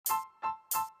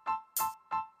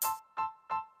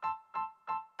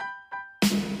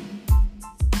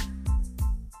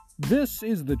This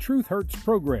is the Truth Hurts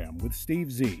program with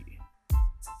Steve Z.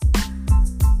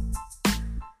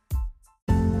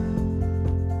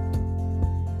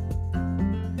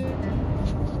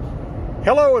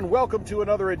 Hello and welcome to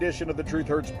another edition of the Truth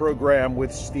Hurts program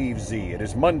with Steve Z. It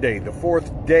is Monday, the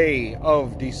 4th day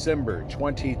of December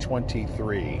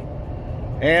 2023.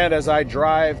 And as I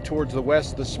drive towards the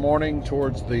west this morning,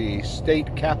 towards the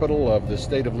state capital of the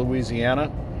state of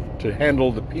Louisiana, to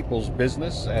handle the people's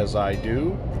business as I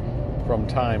do from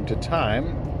time to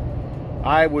time,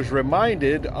 I was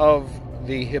reminded of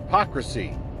the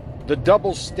hypocrisy, the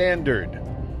double standard,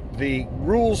 the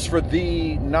rules for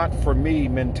thee, not for me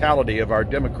mentality of our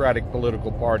Democratic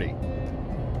political party.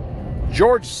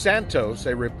 George Santos,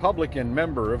 a Republican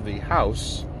member of the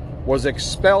House, was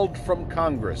expelled from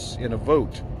Congress in a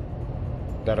vote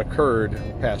that occurred in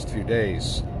the past few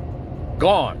days.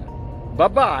 Gone.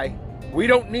 Bye-bye. We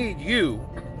don't need you,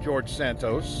 George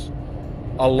Santos,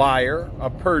 a liar, a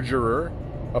perjurer,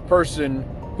 a person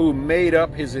who made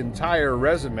up his entire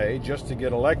resume just to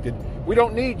get elected. We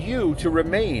don't need you to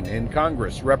remain in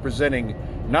Congress representing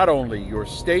not only your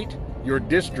state, your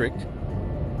district,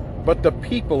 but the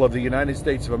people of the United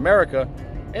States of America,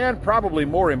 and probably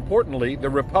more importantly, the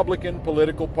Republican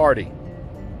political party.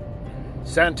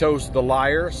 Santos the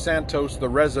liar, Santos the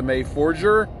resume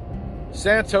forger,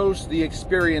 Santos the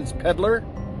experienced peddler,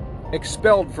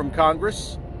 expelled from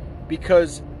Congress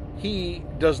because he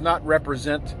does not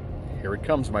represent, here it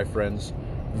comes, my friends,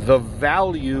 the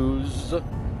values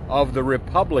of the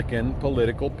Republican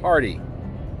political party.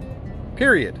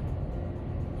 Period.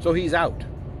 So he's out.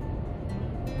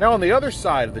 Now, on the other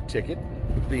side of the ticket,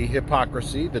 the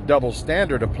hypocrisy, the double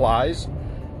standard applies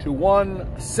to one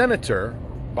senator,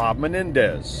 Bob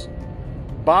Menendez.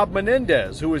 Bob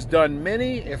Menendez, who has done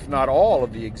many, if not all,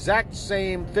 of the exact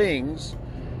same things,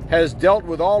 has dealt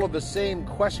with all of the same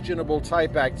questionable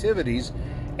type activities,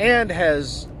 and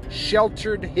has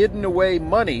sheltered, hidden away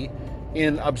money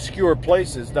in obscure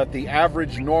places that the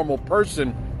average normal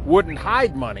person wouldn't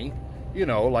hide money, you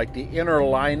know, like the inner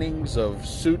linings of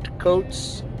suit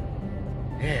coats.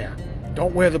 Yeah,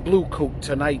 don't wear the blue coat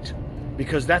tonight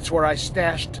because that's where I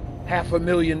stashed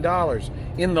 $500,000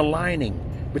 in the lining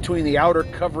between the outer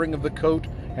covering of the coat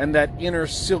and that inner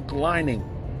silk lining.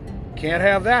 Can't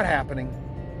have that happening.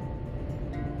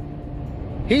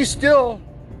 He's still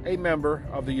a member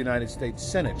of the United States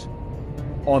Senate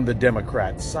on the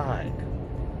Democrat side.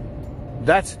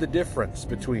 That's the difference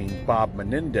between Bob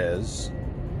Menendez,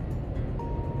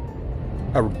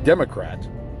 a Democrat,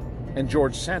 and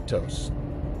George Santos,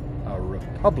 a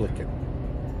Republican.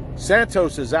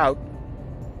 Santos is out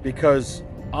because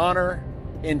honor,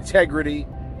 integrity,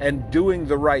 and doing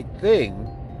the right thing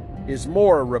is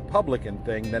more a Republican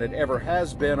thing than it ever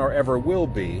has been or ever will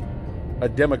be a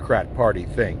Democrat Party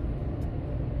thing.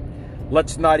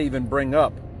 Let's not even bring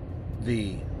up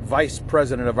the Vice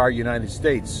President of our United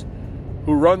States,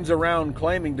 who runs around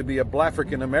claiming to be a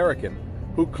Blafrican American,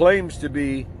 who claims to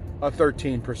be a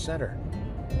 13%er.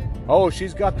 Oh,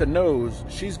 she's got the nose,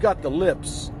 she's got the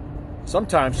lips,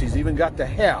 sometimes she's even got the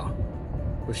hair,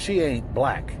 but she ain't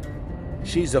black.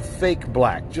 She's a fake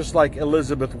black, just like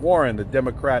Elizabeth Warren, the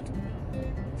Democrat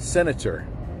senator,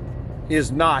 is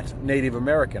not Native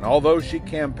American. Although she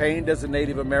campaigned as a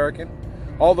Native American,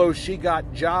 although she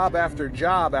got job after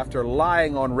job after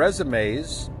lying on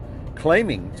resumes,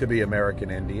 claiming to be American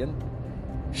Indian,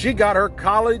 she got her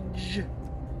college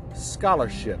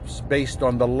scholarships based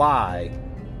on the lie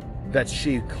that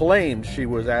she claimed she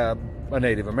was a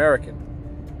Native American.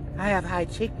 I have high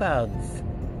cheekbones.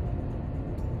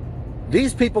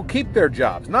 These people keep their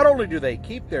jobs. Not only do they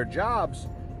keep their jobs,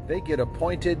 they get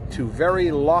appointed to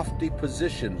very lofty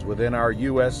positions within our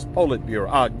U.S.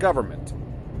 government.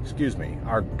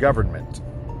 Our government.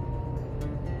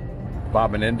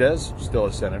 Bob Menendez, still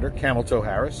a senator. Camel Toe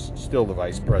Harris, still the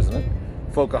vice president.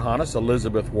 Pocahontas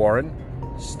Elizabeth Warren,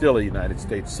 still a United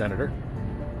States senator.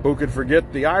 Who could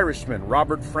forget the Irishman,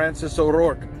 Robert Francis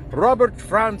O'Rourke? Robert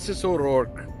Francis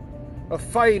O'Rourke. A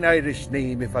fine Irish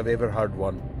name if I've ever heard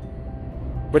one.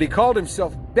 But he called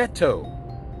himself Beto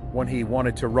when he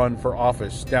wanted to run for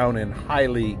office down in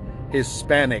highly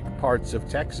Hispanic parts of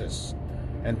Texas.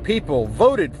 And people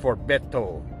voted for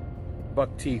Beto,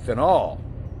 buck teeth and all.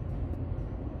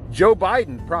 Joe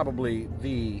Biden, probably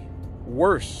the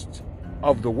worst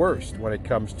of the worst when it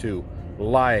comes to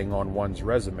lying on one's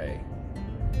resume.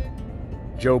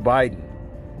 Joe Biden,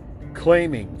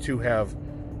 claiming to have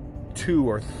 2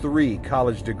 or 3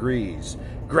 college degrees,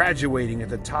 graduating at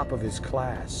the top of his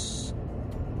class,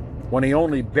 when he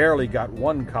only barely got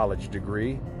 1 college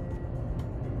degree,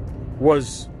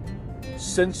 was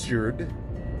censured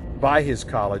by his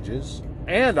colleges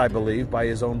and I believe by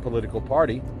his own political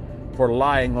party for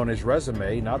lying on his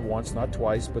resume, not once, not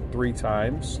twice, but 3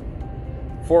 times,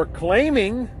 for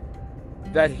claiming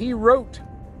that he wrote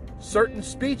certain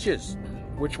speeches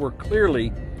which were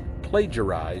clearly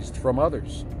plagiarized from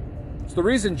others. It's the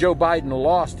reason Joe Biden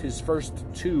lost his first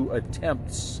 2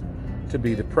 attempts to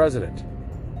be the president.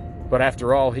 But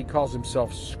after all, he calls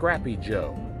himself Scrappy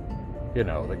Joe. You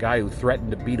know, the guy who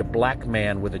threatened to beat a black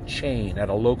man with a chain at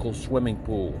a local swimming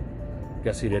pool.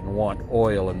 Guess he didn't want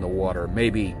oil in the water.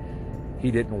 Maybe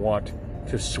he didn't want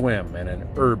to swim in an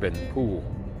urban pool.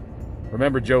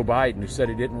 Remember Joe Biden, who said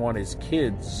he didn't want his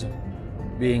kids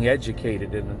being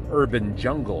educated in an urban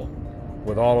jungle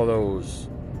with all of those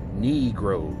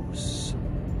Negroes.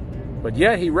 But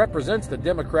yet he represents the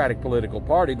Democratic political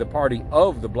party, the party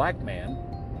of the black man.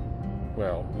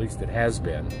 Well, at least it has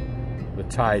been. The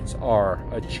tides are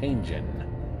a-changin'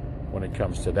 when it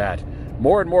comes to that.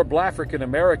 More and more Black African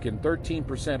American,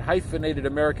 13% hyphenated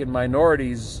American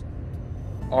minorities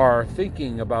are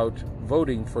thinking about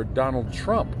voting for Donald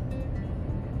Trump.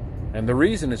 And the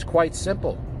reason is quite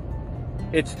simple.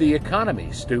 It's the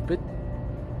economy, stupid.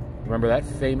 Remember that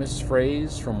famous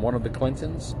phrase from one of the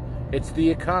Clintons? It's the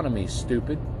economy,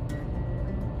 stupid.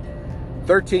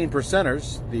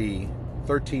 13%ers, the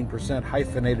 13%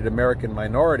 hyphenated American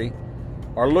minority,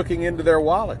 are looking into their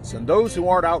wallets. And those who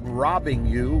aren't out robbing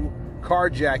you,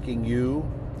 carjacking you,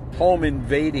 home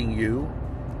invading you,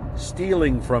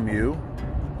 stealing from you,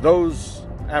 those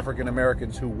African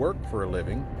Americans who work for a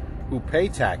living, who pay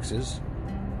taxes,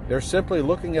 they're simply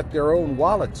looking at their own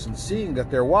wallets and seeing that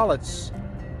their wallets,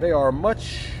 they are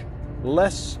much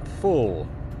less full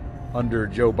under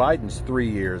Joe Biden's 3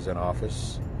 years in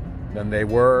office than they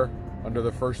were under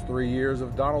the first 3 years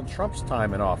of Donald Trump's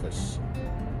time in office.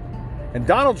 And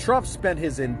Donald Trump spent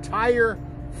his entire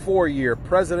 4-year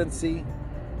presidency,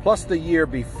 plus the year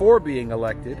before being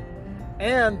elected,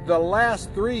 and the last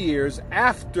 3 years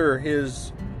after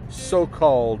his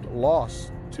so-called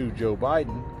loss to Joe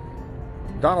Biden,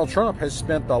 Donald Trump has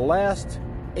spent the last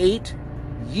 8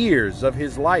 years of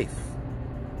his life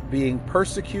being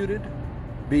persecuted,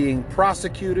 being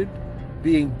prosecuted,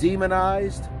 being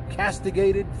demonized,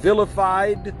 castigated,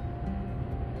 vilified,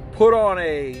 put on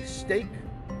a stake,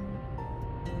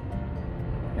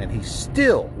 and he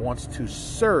still wants to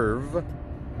serve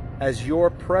as your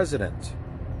president.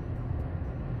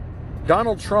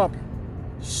 Donald Trump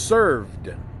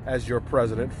served as your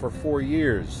president for 4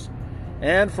 years,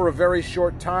 and for a very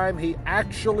short time, he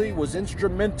actually was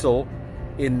instrumental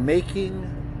in making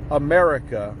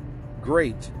America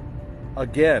great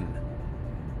again.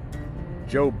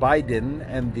 Joe Biden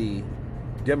and the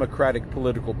Democratic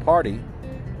political party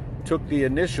took the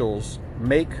initials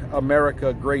Make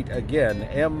America Great Again,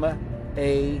 M-A-G-A,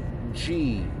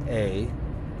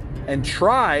 and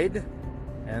tried,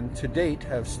 and to date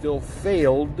have still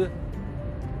failed,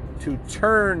 to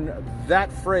turn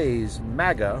that phrase,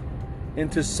 MAGA,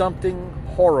 into something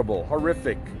horrible,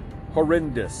 horrific,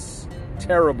 horrendous,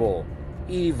 terrible,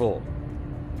 evil.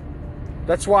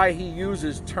 That's why he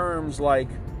uses terms like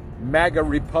MAGA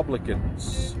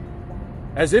Republicans,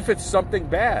 as if it's something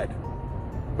bad.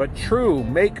 But true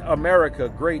Make America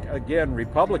Great Again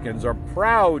Republicans are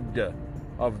proud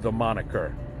of the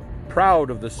moniker, proud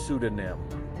of the pseudonym,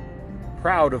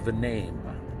 proud of the name.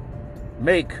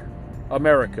 Make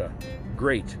America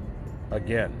Great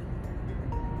Again.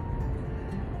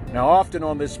 Now, often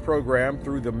on this program,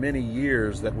 through the many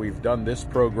years that we've done this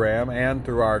program and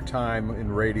through our time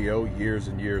in radio years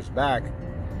and years back,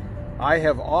 I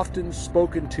have often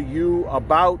spoken to you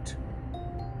about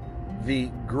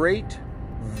the great,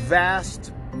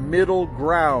 vast middle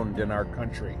ground in our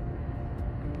country.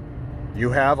 You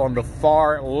have on the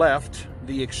far left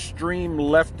the extreme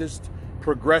leftist,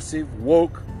 progressive,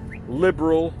 woke,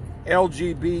 liberal,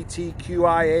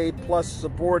 LGBTQIA plus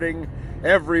supporting,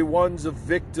 everyone's a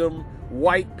victim,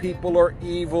 white people are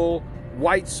evil,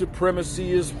 white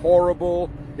supremacy is horrible,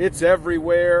 it's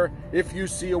everywhere. If you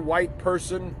see a white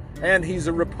person and he's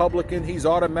a Republican, he's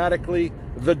automatically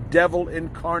the devil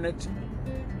incarnate.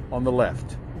 On the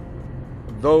left,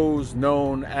 those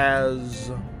known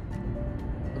as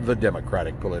the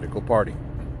Democratic political party.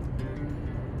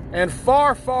 And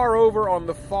far, far over on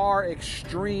the far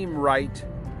extreme right,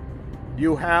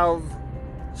 you have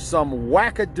some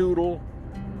wackadoodle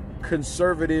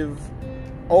conservative,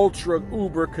 ultra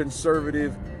uber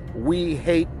conservative, we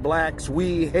hate blacks,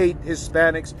 we hate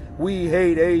Hispanics, we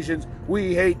hate Asians,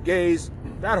 we hate gays,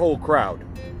 that whole crowd.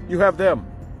 You have them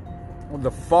on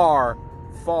the far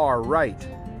right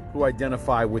who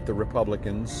identify with the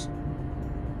Republicans.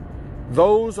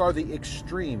 Those are the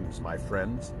extremes, my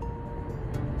friends.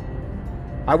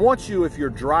 I want you, if you're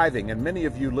driving, and many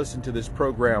of you listen to this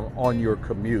program on your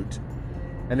commute,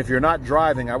 and if you're not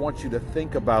driving, I want you to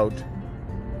think about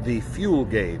the fuel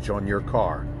gauge on your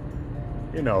car.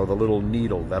 You know, the little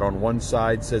needle that on one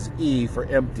side says E for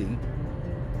empty,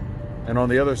 and on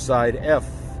the other side F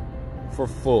for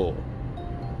full.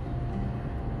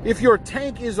 If your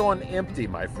tank is on empty,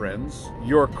 my friends,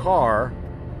 your car,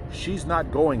 she's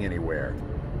not going anywhere.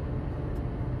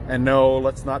 And no,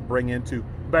 let's not bring into,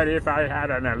 but if I had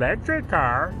an electric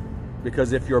car,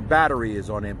 because if your battery is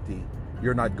on empty,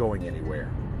 you're not going anywhere.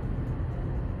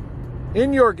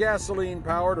 In your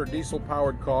gasoline-powered or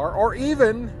diesel-powered car, or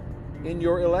even in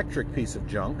your electric piece of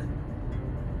junk,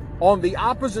 on the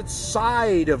opposite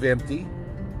side of empty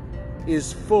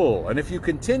is full. And if you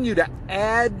continue to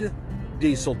add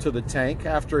diesel to the tank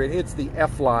after it hits the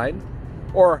F line,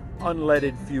 or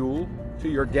unleaded fuel to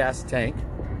your gas tank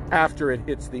after it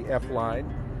hits the F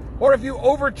line, or if you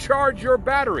overcharge your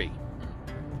battery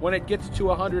when it gets to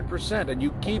 100% and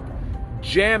you keep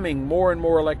jamming more and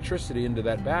more electricity into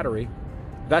that battery,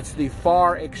 that's the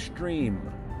far extreme.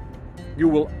 You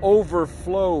will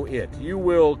overflow it. You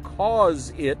will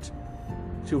cause it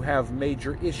to have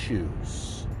major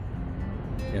issues.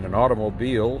 In an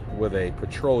automobile with a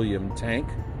petroleum tank,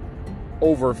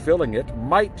 overfilling it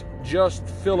might just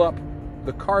fill up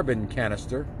the carbon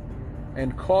canister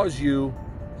and cause you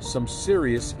some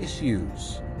serious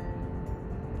issues.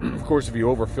 Of course, if you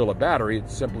overfill a battery, it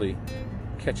simply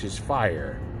catches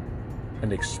fire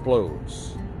and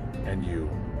explodes, and you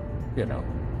know,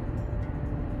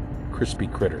 crispy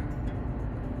critter.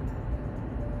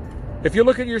 If you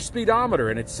look at your speedometer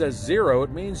and it says 0,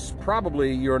 it means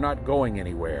probably you're not going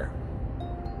anywhere.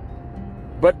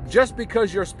 But just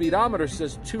because your speedometer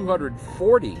says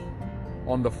 240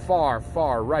 on the far,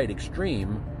 far right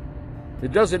extreme,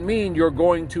 it doesn't mean you're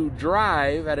going to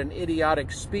drive at an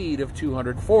idiotic speed of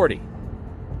 240.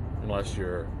 Unless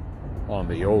you're on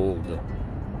the old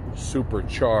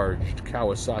supercharged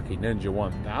Kawasaki Ninja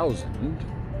 1000,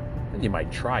 then you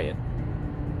might try it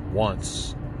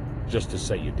once just to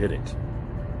say you did it.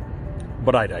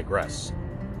 But I digress.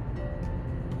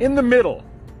 In the middle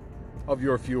of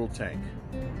your fuel tank,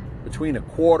 between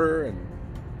 1/4 and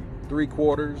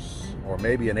 3/4, or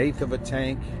maybe 1/8 of a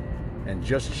tank, and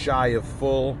just shy of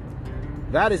full,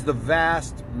 that is the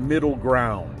vast middle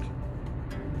ground.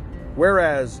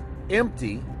 Whereas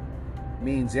empty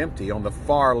means empty on the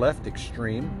far left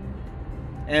extreme,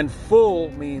 and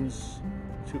full means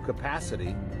to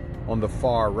capacity on the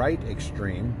far right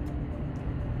extreme.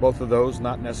 Both of those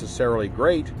not necessarily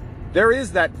great. There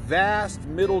is that vast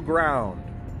middle ground,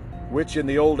 which in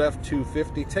the old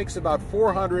F-250 takes about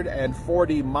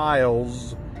 440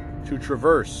 miles to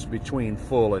traverse between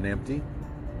full and empty.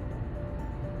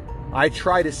 I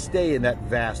try to stay in that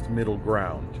vast middle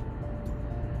ground.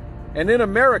 And in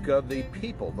America, the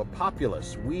people, the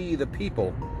populace, we the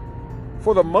people,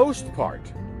 for the most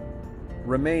part,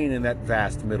 remain in that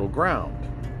vast middle ground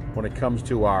when it comes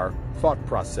to our thought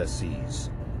processes,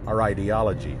 our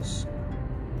ideologies.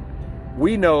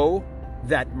 We know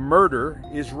that murder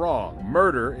is wrong.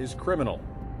 Murder is criminal.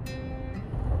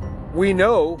 We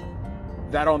know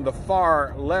that on the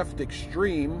far left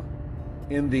extreme,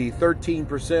 in the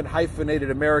 13%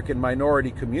 hyphenated American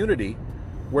minority community,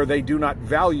 where they do not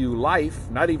value life,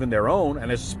 not even their own,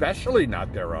 and especially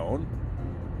not their own,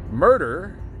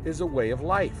 murder is a way of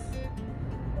life.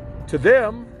 To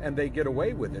them, and they get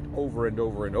away with it over and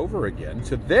over and over again,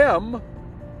 to them,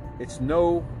 it's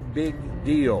no big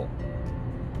deal.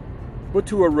 But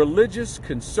to a religious,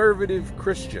 conservative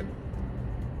Christian,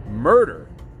 murder,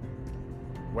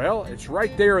 well, it's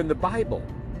right there in the Bible.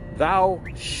 Thou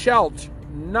shalt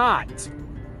not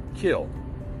kill.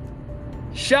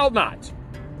 Shall not,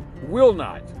 will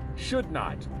not, should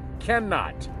not,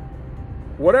 cannot.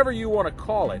 Whatever you want to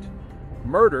call it,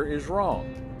 murder is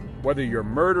wrong. Whether you're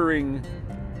murdering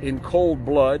in cold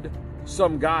blood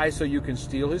some guy so you can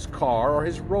steal his car or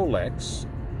his Rolex,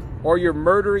 or you're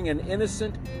murdering an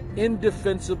innocent,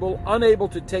 indefensible, unable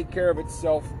to take care of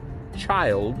itself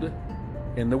child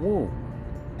in the womb.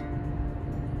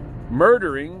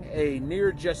 Murdering a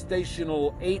near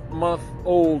gestational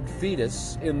 8-month-old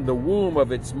fetus in the womb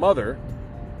of its mother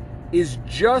is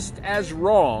just as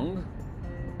wrong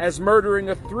as murdering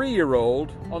a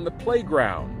 3-year-old on the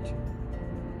playground.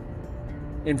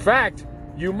 In fact,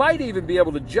 you might even be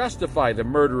able to justify the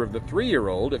murder of the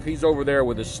 3-year-old if he's over there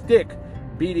with a stick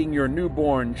beating your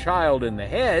newborn child in the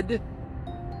head,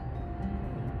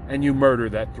 and you murder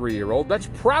that 3-year-old. That's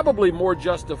probably more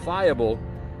justifiable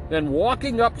than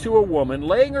walking up to a woman,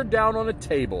 laying her down on a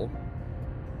table,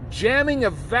 jamming a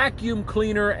vacuum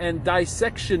cleaner and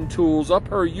dissection tools up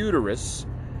her uterus,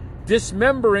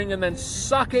 dismembering and then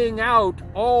sucking out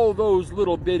all those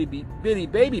little bitty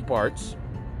baby parts,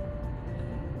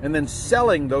 and then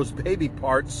selling those baby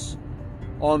parts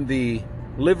on the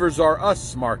livers are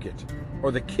us market,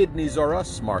 or the kidneys are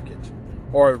us market,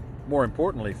 or more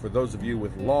importantly, for those of you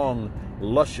with long,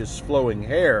 luscious, flowing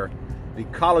hair, the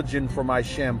collagen for my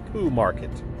shampoo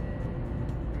market.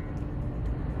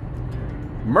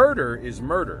 Murder is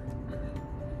murder.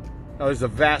 Now, there's a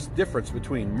vast difference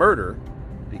between murder,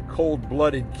 the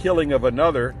cold-blooded killing of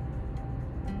another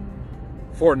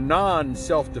for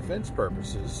non-self-defense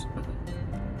purposes,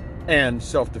 and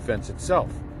self-defense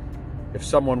itself. If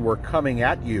someone were coming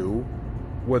at you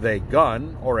with a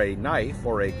gun or a knife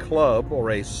or a club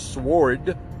or a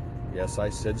sword, yes, I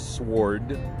said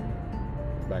sword,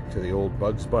 back to the old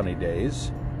Bugs Bunny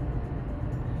days,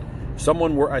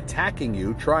 someone were attacking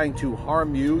you, trying to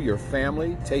harm you, your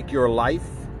family, take your life,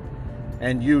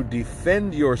 and you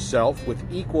defend yourself with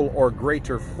equal or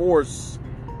greater force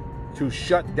to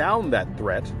shut down that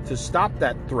threat, to stop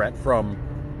that threat from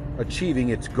achieving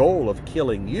its goal of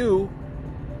killing you,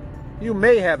 you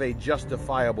may have a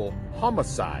justifiable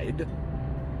homicide.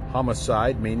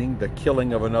 Homicide meaning the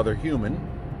killing of another human.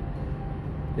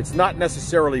 It's not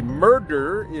necessarily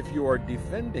murder if you are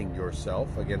defending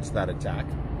yourself against that attack.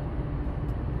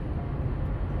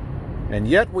 And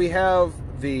yet we have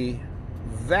the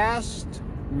vast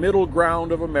middle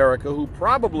ground of America who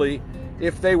probably,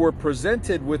 if they were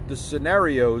presented with the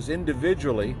scenarios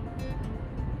individually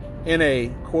in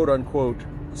a quote-unquote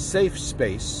safe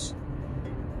space,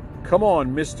 come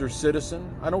on, Mr.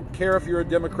 Citizen, I don't care if you're a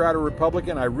Democrat or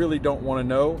Republican, I really don't want to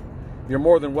know. You're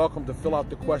more than welcome to fill out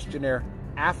the questionnaire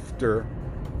after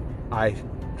I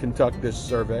conduct this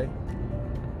survey.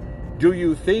 Do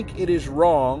you think it is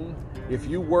wrong if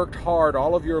you worked hard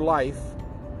all of your life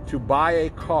to buy a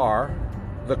car,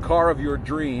 the car of your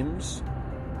dreams,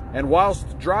 and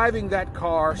whilst driving that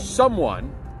car,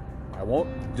 someone, I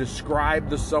won't describe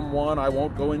the someone, I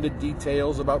won't go into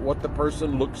details about what the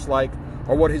person looks like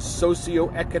or what his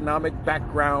socioeconomic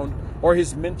background or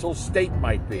his mental state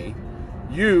might be,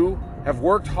 you have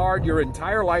worked hard your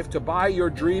entire life to buy your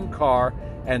dream car,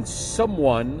 and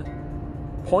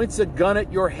someone points a gun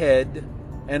at your head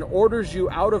and orders you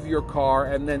out of your car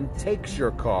and then takes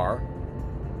your car,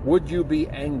 would you be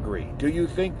angry? Do you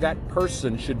think that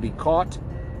person should be caught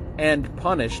and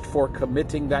punished for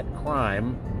committing that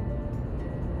crime?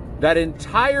 That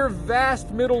entire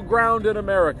vast middle ground in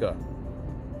America,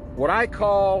 what I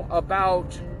call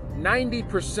about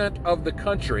 90% of the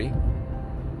country,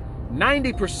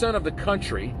 90% of the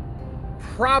country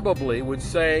probably would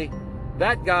say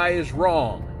that guy is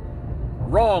wrong.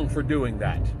 Wrong for doing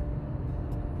that.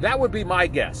 That would be my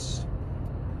guess.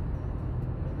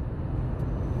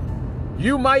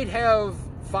 You might have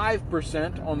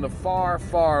 5% on the far,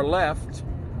 far left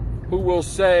who will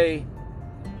say,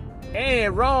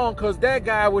 ain't wrong because that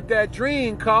guy with that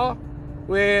dream car,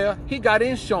 well, he got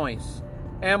insurance.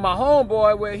 And my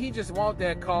homeboy, well, he just want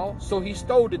that car, so he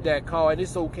stole that car, and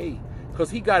it's okay. Because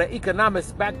he got an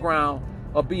economics background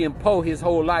of being poor his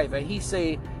whole life. And he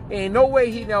say, ain't no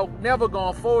way he never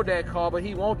gonna afford that car, but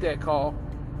he want that car.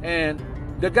 And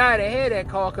the guy that had that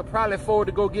car could probably afford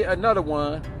to go get another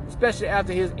one, especially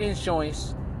after his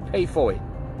insurance pay for it.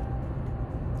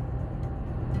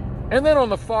 And then on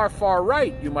the far, far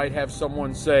right, you might have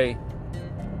someone say,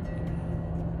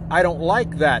 I don't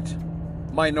like that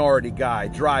minority guy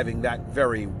driving that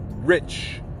very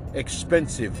rich,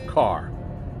 expensive car.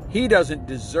 He doesn't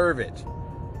deserve it.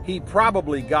 He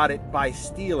probably got it by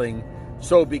stealing.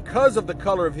 So because of the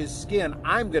color of his skin,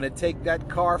 I'm going to take that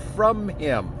car from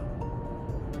him.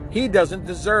 He doesn't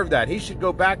deserve that. He should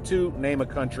go back to, name a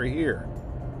country here.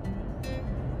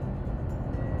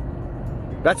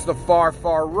 That's the far,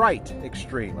 far right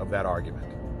extreme of that argument.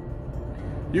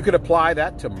 You could apply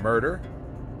that to murder.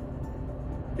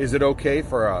 Is it okay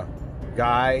for a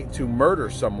guy to murder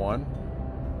someone?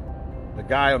 The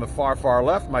guy on the far, far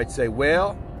left might say,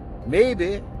 well,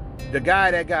 maybe the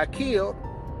guy that got killed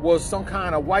was some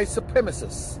kind of white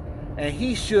supremacist, and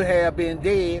he should have been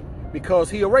dead because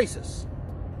he a racist.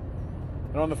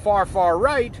 And on the far, far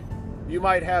right, you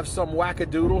might have some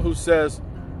wackadoodle who says,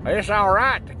 it's all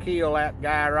right to kill that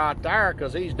guy right there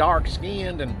because he's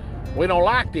dark-skinned and we don't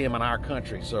like them in our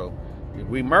country. So if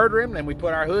we murder him, then we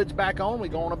put our hoods back on, we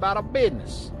go on about our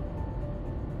business.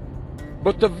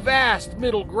 But the vast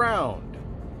middle ground,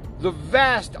 the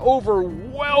vast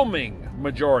overwhelming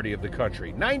majority of the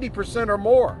country, 90% or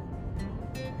more,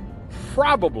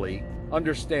 probably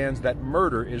understands that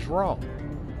murder is wrong.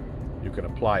 You can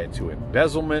apply it to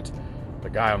embezzlement. The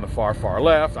guy on the far, far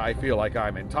left, I feel like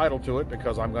I'm entitled to it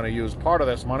because I'm going to use part of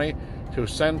this money to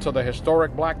send to the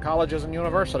Historic Black Colleges and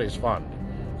Universities Fund.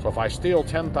 So if I steal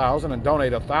 $10,000 and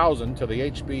donate $1,000 to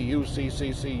the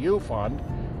HBUCCCU fund,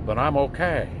 then I'm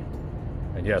okay.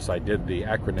 And yes, I did the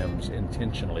acronyms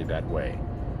intentionally that way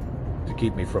to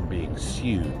keep me from being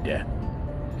sued.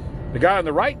 The guy on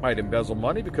the right might embezzle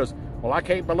money because, well, I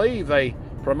can't believe they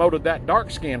promoted that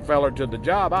dark-skinned feller to the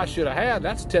job I should have had.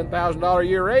 That's a $10,000 a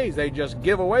year raise they just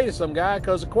give away to some guy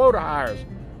because of quota hires.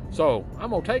 So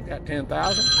I'm going to take that $10,000.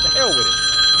 To hell with it.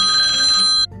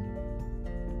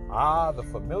 Ah, the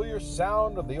familiar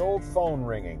sound of the old phone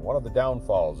ringing. One of the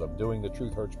downfalls of doing the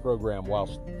Truth Hurts program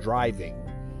whilst driving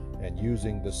and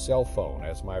using the cell phone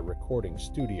as my recording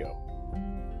studio.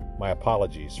 My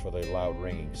apologies for the loud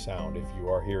ringing sound if you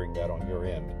are hearing that on your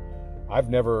end. I've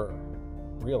never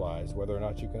realized whether or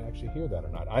not you can actually hear that or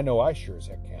not. I know I sure as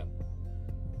heck can.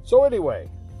 So anyway,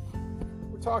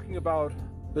 we're talking about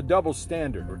the double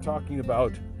standard. We're talking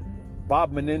about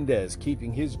Bob Menendez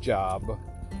keeping his job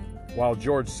while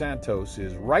George Santos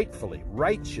is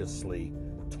righteously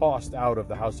tossed out of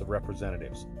the House of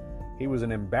Representatives. He was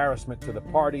an embarrassment to the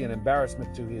party, an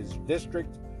embarrassment to his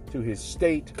district, to his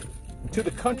state, to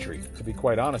the country, to be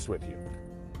quite honest with you.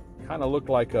 Kind of looked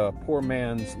like a poor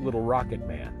man's Little Rocket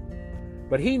Man.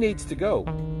 But he needs to go.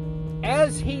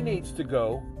 As he needs to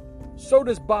go, so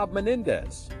does Bob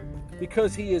Menendez,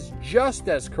 because he is just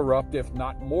as corrupt, if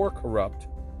not more corrupt,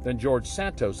 than George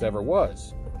Santos ever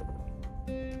was.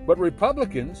 But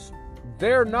Republicans,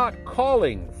 they're not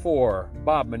calling for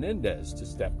Bob Menendez to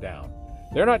step down.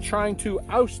 They're not trying to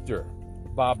ouster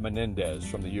Bob Menendez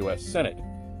from the U.S. Senate,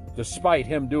 despite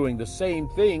him doing the same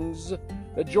things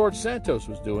that George Santos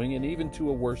was doing, and even to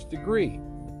a worse degree.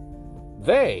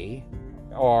 They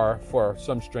are, for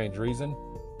some strange reason,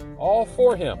 all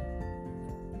for him.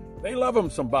 They love him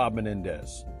some Bob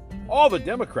Menendez. All the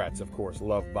Democrats, of course,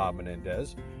 love Bob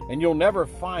Menendez, and you'll never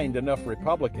find enough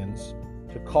Republicans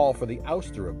to call for the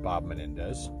ouster of Bob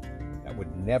Menendez. That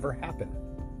would never happen.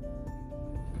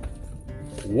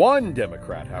 One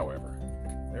Democrat, however,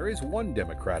 there is one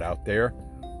Democrat out there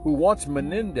who wants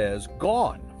Menendez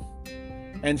gone.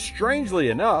 And strangely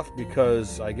enough,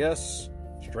 because I guess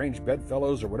strange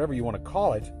bedfellows or whatever you want to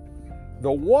call it,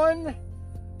 the one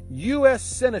U.S.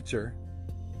 senator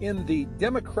in the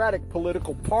Democratic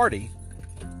political party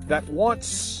that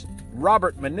wants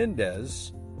Robert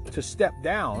Menendez to step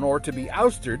down or to be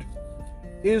ousted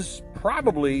is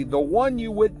probably the one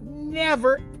you would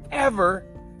never, ever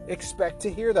expect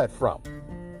to hear that from.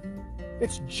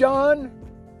 It's John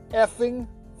effing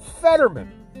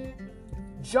Fetterman.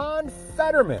 John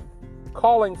Fetterman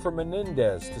calling for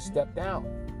Menendez to step down,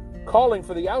 calling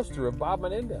for the ouster of Bob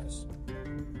Menendez.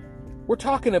 We're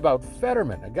talking about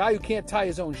Fetterman, a guy who can't tie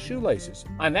his own shoelaces.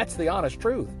 And that's the honest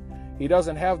truth. He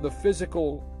doesn't have the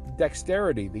physical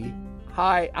dexterity, the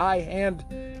high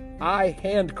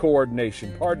eye-hand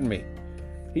coordination, pardon me.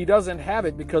 He doesn't have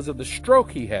it because of the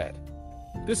stroke he had.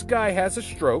 This guy has a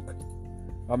stroke,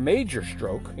 a major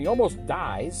stroke. He almost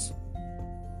dies.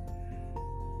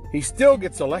 He still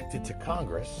gets elected to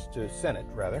Congress, to Senate,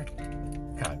 rather.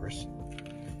 Congress.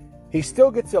 He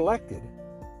still gets elected,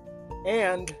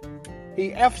 and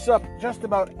he F's up just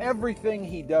about everything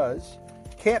he does.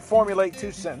 Can't formulate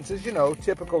two sentences,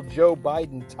 typical Joe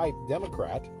Biden type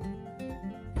Democrat.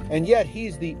 And yet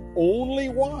he's the only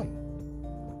one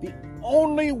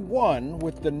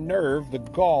with the nerve, the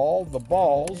gall, the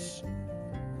balls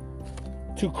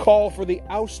to call for the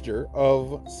ouster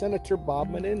of Senator Bob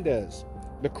Menendez,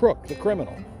 the crook, the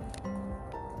criminal.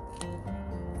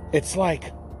 It's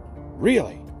like,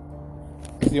 really?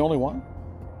 He's the only one?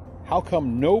 How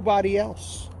come nobody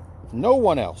else, no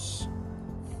one else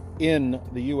in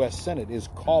the U.S. Senate is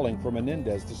calling for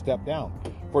Menendez to step down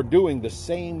for doing the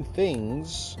same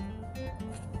things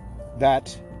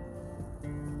that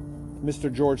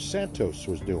Mr. George Santos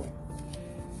was doing?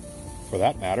 For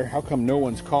that matter, how come no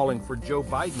one's calling for Joe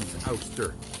Biden's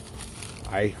ouster?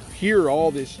 I hear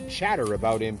all this chatter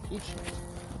about impeachment.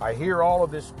 I hear all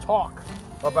of this talk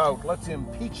about let's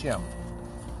impeach him.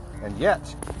 And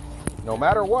yet, no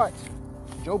matter what,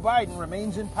 Joe Biden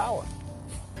remains in power.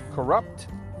 Corrupt,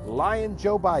 lying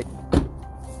Joe Biden.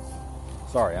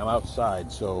 Sorry, I'm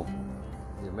outside, so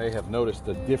you may have noticed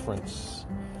a difference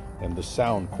in the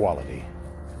sound quality.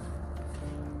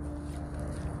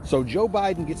 So Joe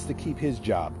Biden gets to keep his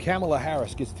job. Kamala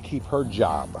Harris gets to keep her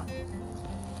job.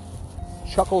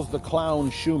 Chuckles the Clown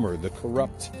Schumer, the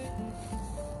corrupt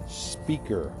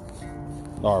speaker,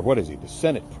 or what is he, the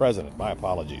Senate president, my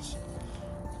apologies,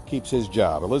 keeps his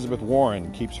job. Elizabeth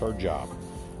Warren keeps her job.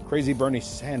 Crazy Bernie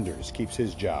Sanders keeps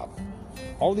his job.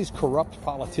 all these corrupt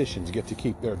politicians get to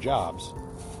keep their jobs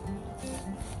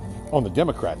on the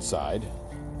Democrat side,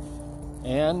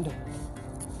 and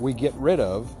we get rid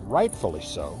of, rightfully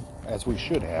so, as we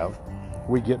should have,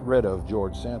 we get rid of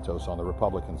George Santos on the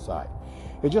Republican side.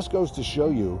 It just goes to show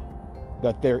you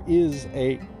that there is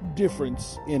a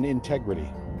difference in integrity,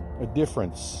 a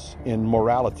difference in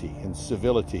morality, in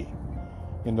civility,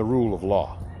 in the rule of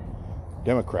law.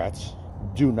 Democrats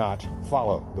do not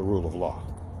follow the rule of law.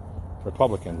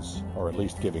 Republicans are at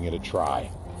least giving it a try.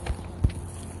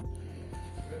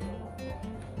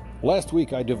 Last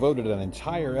week, I devoted an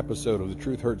entire episode of the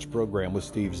Truth Hurts program with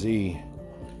Steve Z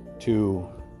to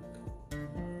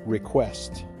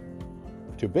request,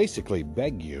 to basically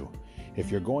beg you, if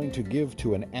you're going to give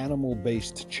to an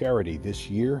animal-based charity this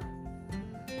year,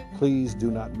 please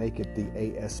do not make it the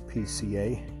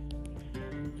ASPCA.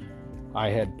 I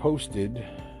had posted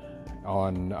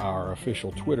on our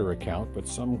official Twitter account, but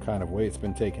some kind of way it's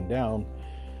been taken down,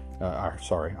 our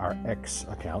X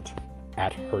account,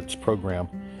 at Hertz Program.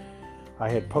 I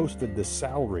had posted the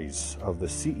salaries of the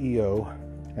CEO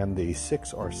and the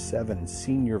 6 or 7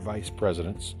 senior vice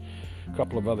presidents, a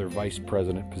couple of other vice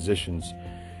president positions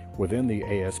within the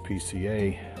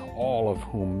ASPCA, all of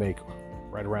whom make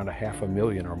right around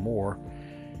 $500,000 or more,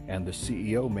 and the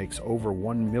CEO makes over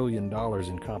 $1 million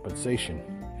in compensation.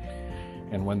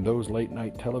 And when those late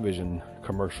night television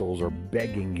commercials are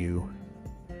begging you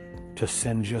to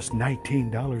send just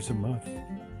 $19 a month,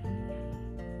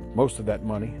 most of that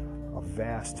money, a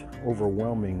vast,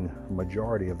 overwhelming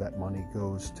majority of that money,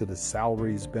 goes to the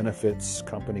salaries, benefits,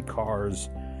 company cars,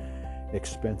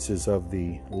 expenses of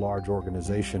the large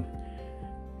organization,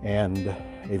 and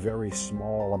a very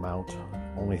small amount,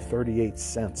 only 38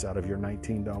 cents out of your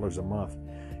 $19 a month,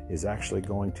 is actually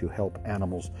going to help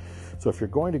animals. So if you're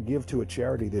going to give to a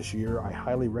charity this year, I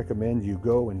highly recommend you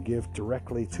go and give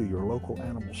directly to your local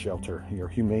animal shelter, your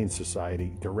humane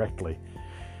society, directly,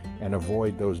 and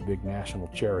avoid those big national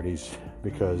charities,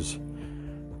 because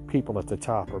people at the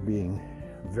top are being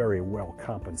very well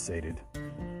compensated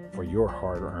for your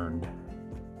hard-earned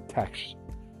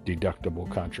tax-deductible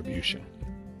contribution.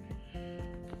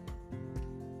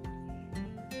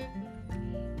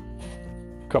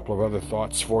 A couple of other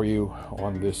thoughts for you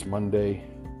on this Monday,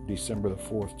 December the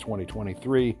 4th,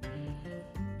 2023.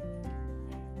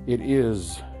 It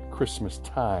is Christmas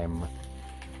time,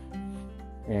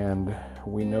 and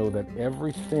we know that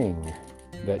everything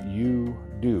that you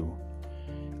do,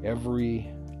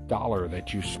 every dollar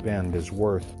that you spend, is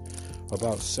worth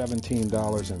about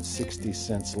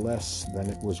 $17.60 less than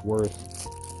it was worth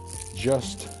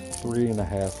just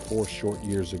 4 short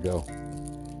years ago.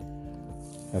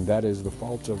 And that is the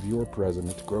fault of your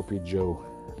president, Gropey Joe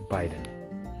Biden.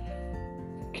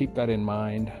 Keep that in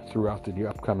mind throughout the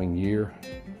upcoming year,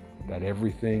 that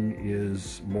everything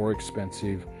is more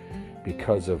expensive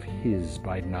because of his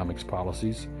Bidenomics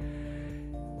policies.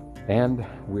 And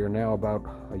we're now about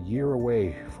a year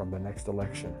away from the next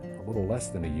election, a little less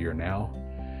than a year now.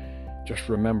 Just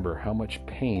remember how much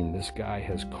pain this guy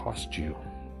has cost you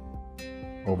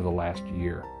over the last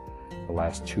year, the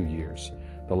last 2 years,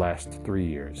 the last 3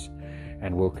 years,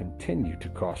 and will continue to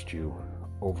cost you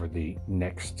over the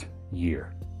next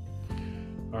year.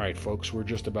 All right, folks, we're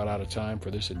just about out of time for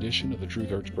this edition of the Truth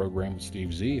Hurts program with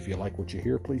Steve Z. If you like what you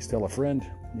hear, please tell a friend.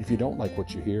 If you don't like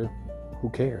what you hear, who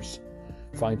cares?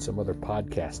 Find some other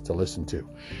podcast to listen to.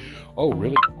 Oh,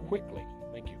 really quickly,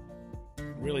 thank you.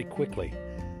 Really quickly,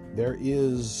 there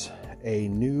is a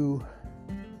new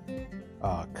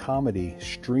comedy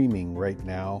streaming right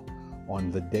now on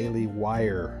the Daily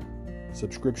Wire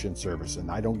subscription service,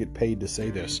 and I don't get paid to say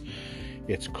this.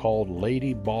 It's called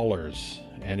Lady Ballers,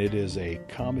 and it is a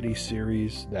comedy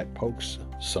series that pokes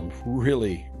some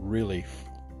really, really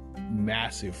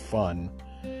massive fun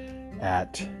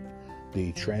at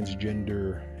the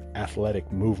transgender athletic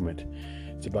movement.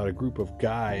 It's about a group of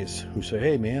guys who say,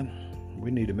 hey man,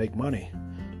 we need to make money.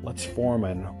 Let's form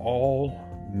an all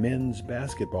men's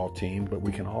basketball team, but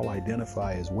we can all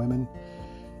identify as women.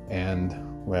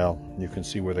 And, well, you can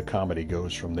see where the comedy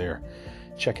goes from there.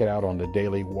 Check it out on the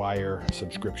Daily Wire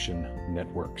subscription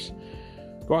networks.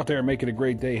 Go out there and make it a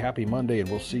great day. Happy Monday, and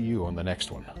we'll see you on the next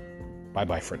one.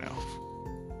 Bye-bye for now.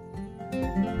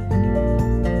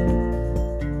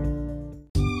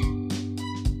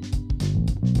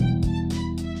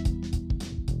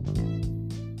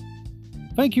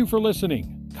 Thank you for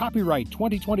listening. Copyright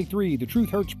 2023, the Truth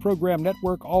Hurts Program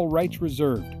Network, all rights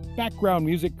reserved. Background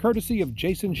music courtesy of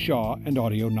Jason Shaw and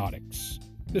Audionautics.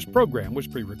 This program was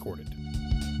pre-recorded.